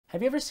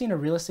Have you ever seen a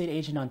real estate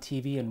agent on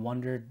TV and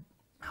wondered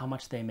how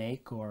much they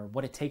make or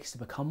what it takes to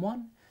become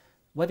one?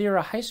 Whether you're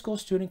a high school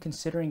student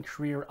considering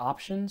career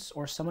options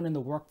or someone in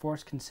the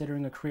workforce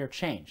considering a career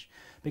change,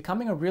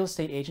 becoming a real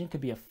estate agent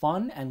could be a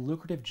fun and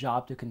lucrative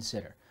job to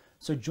consider.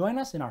 So join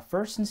us in our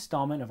first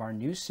installment of our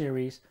new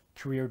series,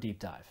 Career Deep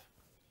Dive.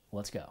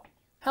 Let's go.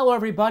 Hello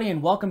everybody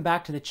and welcome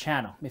back to the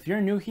channel. If you're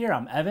new here,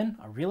 I'm Evan,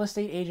 a real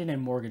estate agent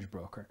and mortgage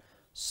broker.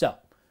 So,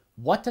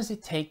 what does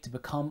it take to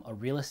become a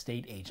real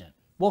estate agent?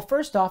 Well,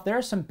 first off, there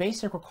are some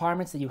basic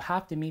requirements that you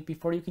have to meet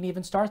before you can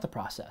even start the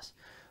process.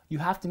 You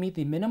have to meet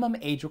the minimum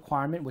age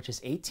requirement, which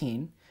is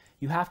 18.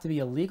 You have to be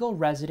a legal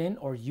resident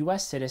or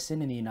U.S.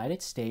 citizen in the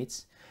United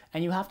States,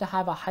 and you have to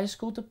have a high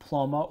school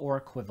diploma or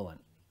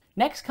equivalent.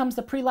 Next comes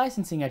the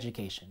pre-licensing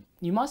education.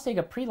 You must take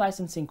a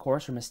pre-licensing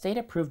course from a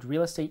state-approved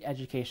real estate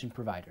education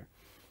provider.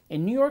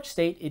 In New York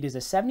State, it is a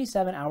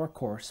 77-hour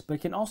course, but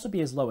it can also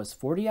be as low as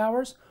 40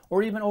 hours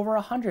or even over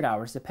 100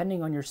 hours,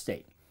 depending on your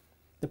state.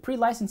 The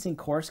pre-licensing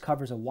course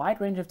covers a wide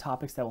range of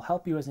topics that will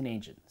help you as an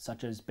agent,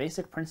 such as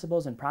basic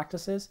principles and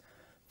practices,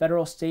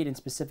 federal, state, and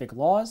specific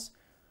laws,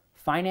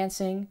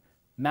 financing,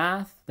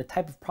 math, the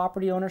type of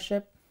property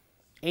ownership,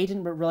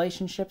 agent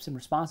relationships and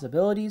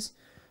responsibilities,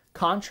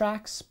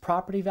 contracts,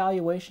 property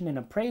valuation and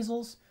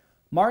appraisals,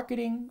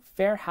 marketing,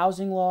 fair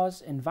housing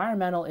laws,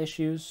 environmental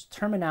issues,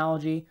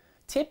 terminology,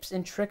 tips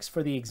and tricks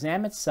for the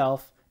exam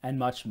itself, and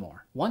much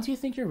more. Once you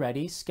think you're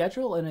ready,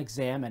 schedule an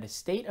exam at a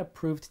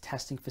state-approved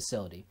testing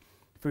facility.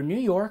 For New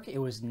York, it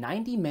was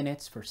 90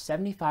 minutes for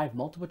 75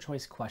 multiple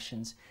choice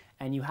questions,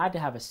 and you had to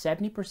have a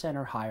 70%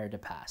 or higher to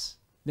pass.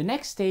 The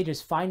next stage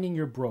is finding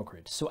your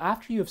brokerage. So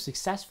after you have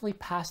successfully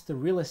passed the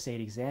real estate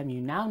exam,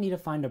 you now need to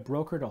find a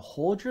broker to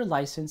hold your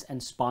license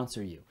and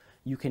sponsor you.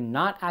 You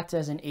cannot act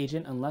as an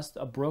agent unless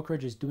a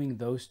brokerage is doing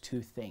those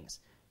two things.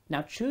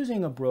 Now,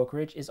 choosing a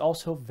brokerage is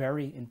also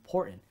very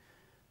important.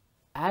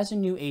 As a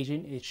new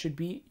agent, it should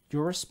be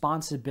your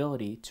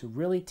responsibility to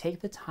really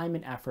take the time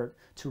and effort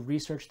to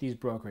research these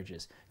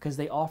brokerages because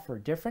they offer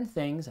different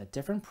things at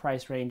different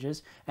price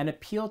ranges and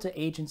appeal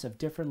to agents of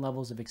different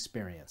levels of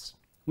experience.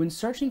 When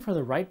searching for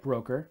the right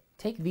broker,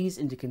 take these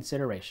into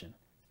consideration: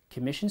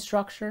 commission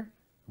structure,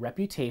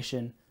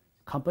 reputation,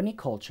 company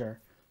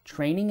culture,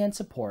 training and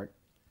support,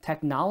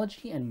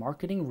 technology and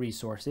marketing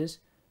resources,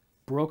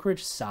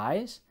 brokerage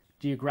size,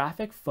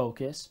 geographic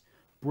focus,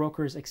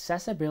 broker's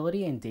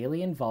accessibility and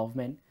daily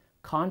involvement,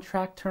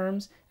 contract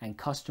terms, and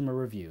customer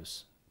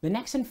reviews. The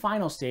next and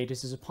final stage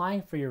is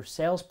applying for your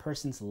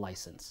salesperson's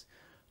license.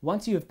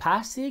 Once you have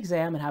passed the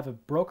exam and have a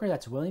broker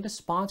that's willing to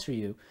sponsor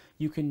you,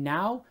 you can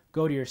now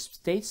go to your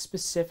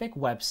state-specific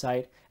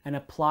website and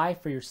apply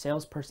for your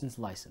salesperson's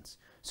license.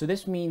 So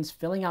this means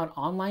filling out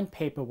online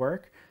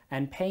paperwork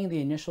and paying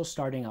the initial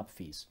starting up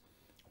fees.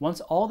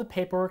 Once all the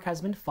paperwork has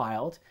been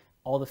filed,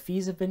 all the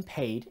fees have been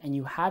paid, and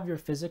you have your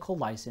physical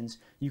license,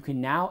 you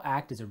can now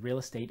act as a real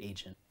estate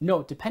agent.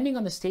 Note, depending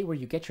on the state where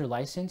you get your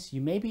license,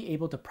 you may be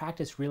able to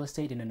practice real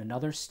estate in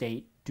another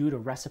state due to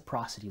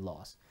reciprocity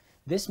laws.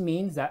 This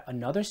means that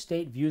another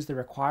state views the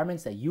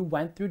requirements that you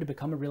went through to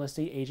become a real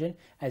estate agent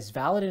as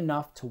valid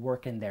enough to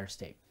work in their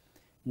state.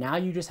 Now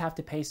you just have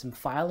to pay some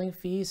filing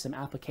fees, some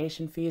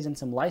application fees, and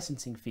some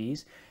licensing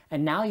fees,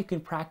 and now you can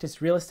practice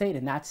real estate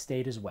in that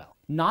state as well.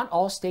 Not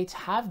all states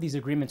have these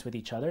agreements with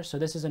each other, so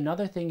this is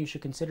another thing you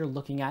should consider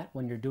looking at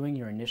when you're doing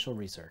your initial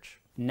research.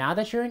 Now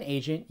that you're an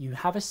agent, you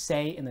have a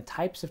say in the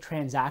types of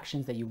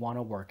transactions that you want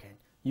to work in.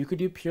 You could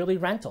do purely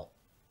rental,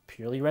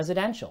 purely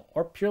residential,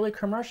 or purely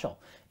commercial.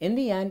 In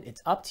the end,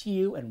 it's up to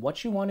you and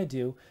what you want to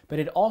do, but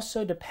it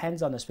also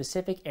depends on the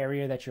specific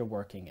area that you're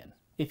working in.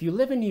 If you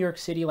live in New York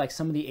City like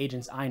some of the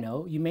agents I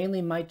know, you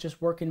mainly might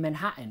just work in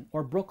Manhattan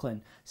or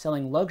Brooklyn,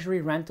 selling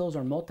luxury rentals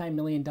or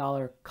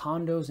multi-million-dollar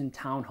condos and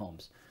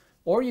townhomes.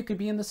 Or you could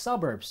be in the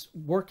suburbs,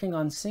 working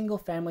on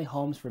single-family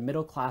homes for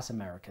middle-class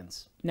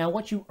Americans. Now,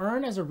 what you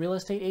earn as a real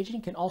estate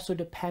agent can also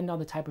depend on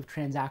the type of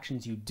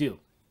transactions you do.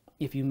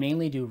 If you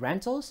mainly do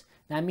rentals,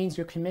 that means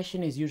your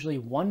commission is usually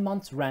 1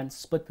 month's rent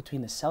split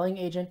between the selling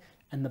agent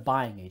and the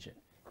buying agent.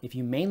 If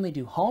you mainly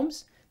do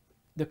homes,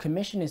 the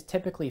commission is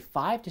typically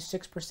 5 to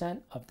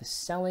 6% of the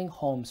selling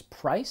home's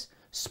price,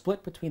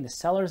 split between the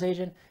seller's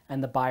agent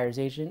and the buyer's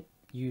agent,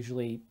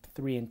 usually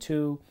 3 and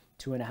 2,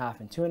 2.5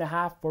 and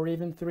 2.5, or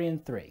even 3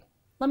 and 3.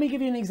 Let me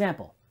give you an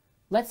example.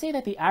 Let's say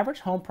that the average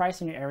home price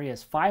in your area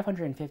is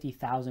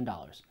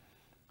 $550,000.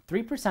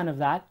 3% of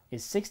that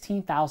is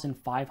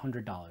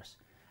 $16,500.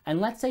 And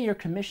let's say your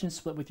commission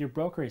split with your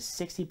broker is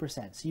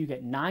 60%, so you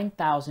get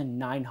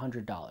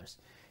 $9,900.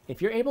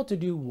 If you're able to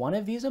do one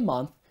of these a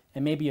month,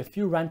 and maybe a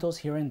few rentals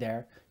here and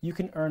there, you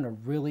can earn a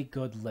really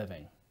good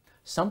living.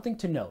 Something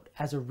to note,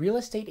 as a real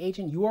estate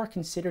agent, you are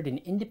considered an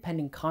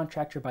independent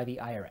contractor by the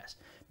IRS,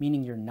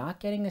 meaning you're not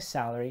getting a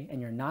salary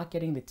and you're not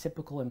getting the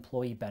typical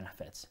employee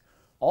benefits.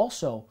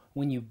 Also,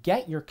 when you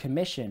get your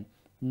commission,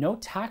 no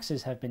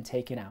taxes have been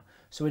taken out,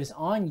 so it is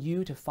on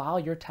you to file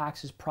your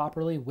taxes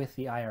properly with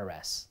the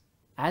IRS.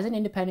 As an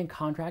independent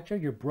contractor,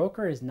 your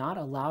broker is not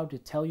allowed to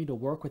tell you to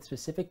work with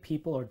specific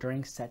people or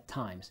during set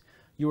times.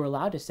 You are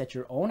allowed to set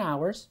your own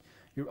hours.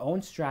 your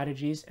own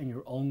strategies, and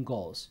your own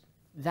goals.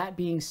 That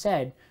being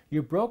said,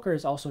 your broker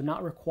is also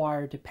not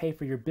required to pay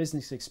for your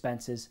business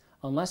expenses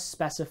unless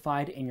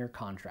specified in your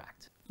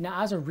contract.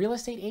 Now, as a real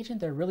estate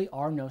agent, there really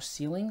are no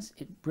ceilings.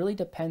 It really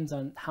depends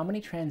on how many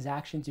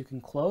transactions you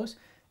can close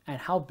and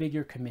how big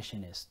your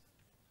commission is.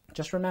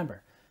 Just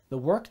remember, the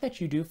work that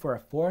you do for a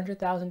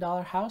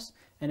 $400,000 house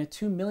and a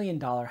 $2 million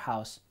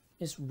house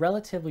is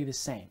relatively the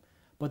same,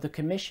 but the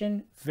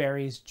commission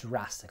varies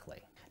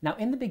drastically. Now,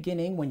 in the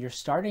beginning, when you're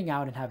starting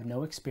out and have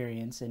no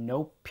experience and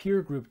no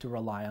peer group to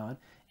rely on,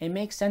 it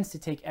makes sense to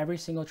take every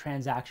single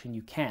transaction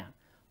you can.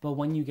 But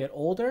when you get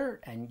older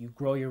and you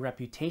grow your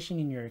reputation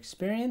and your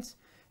experience,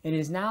 it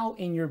is now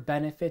in your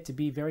benefit to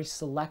be very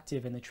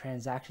selective in the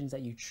transactions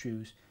that you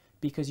choose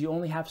because you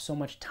only have so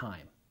much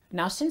time.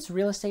 Now, since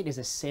real estate is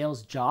a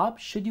sales job,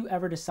 should you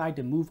ever decide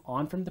to move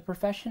on from the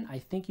profession, I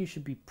think you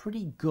should be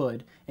pretty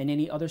good in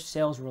any other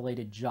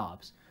sales-related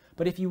jobs.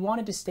 But if you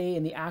wanted to stay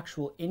in the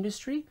actual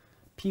industry,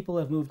 people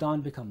have moved on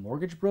to become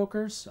mortgage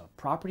brokers,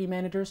 property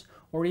managers,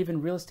 or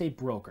even real estate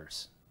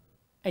brokers.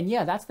 And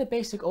yeah, that's the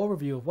basic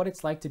overview of what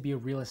it's like to be a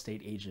real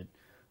estate agent.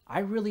 I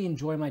really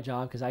enjoy my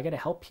job because I get to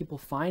help people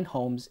find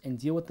homes and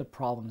deal with the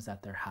problems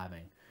that they're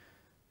having.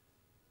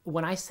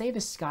 When I say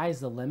the sky's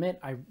the limit,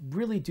 I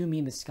really do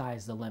mean the sky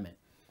is the limit.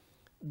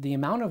 The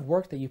amount of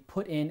work that you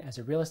put in as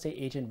a real estate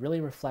agent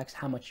really reflects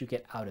how much you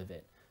get out of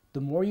it.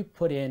 The more you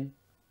put in,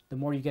 the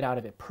more you get out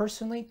of it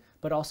personally,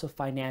 but also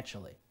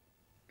financially.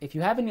 If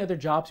you have any other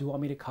jobs you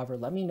want me to cover,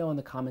 let me know in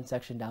the comment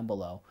section down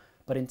below.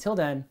 But until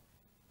then,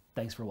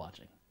 thanks for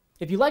watching.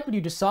 If you like what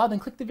you just saw, then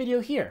click the video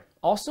here.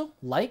 Also,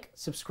 like,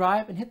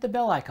 subscribe, and hit the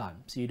bell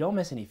icon so you don't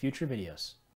miss any future videos.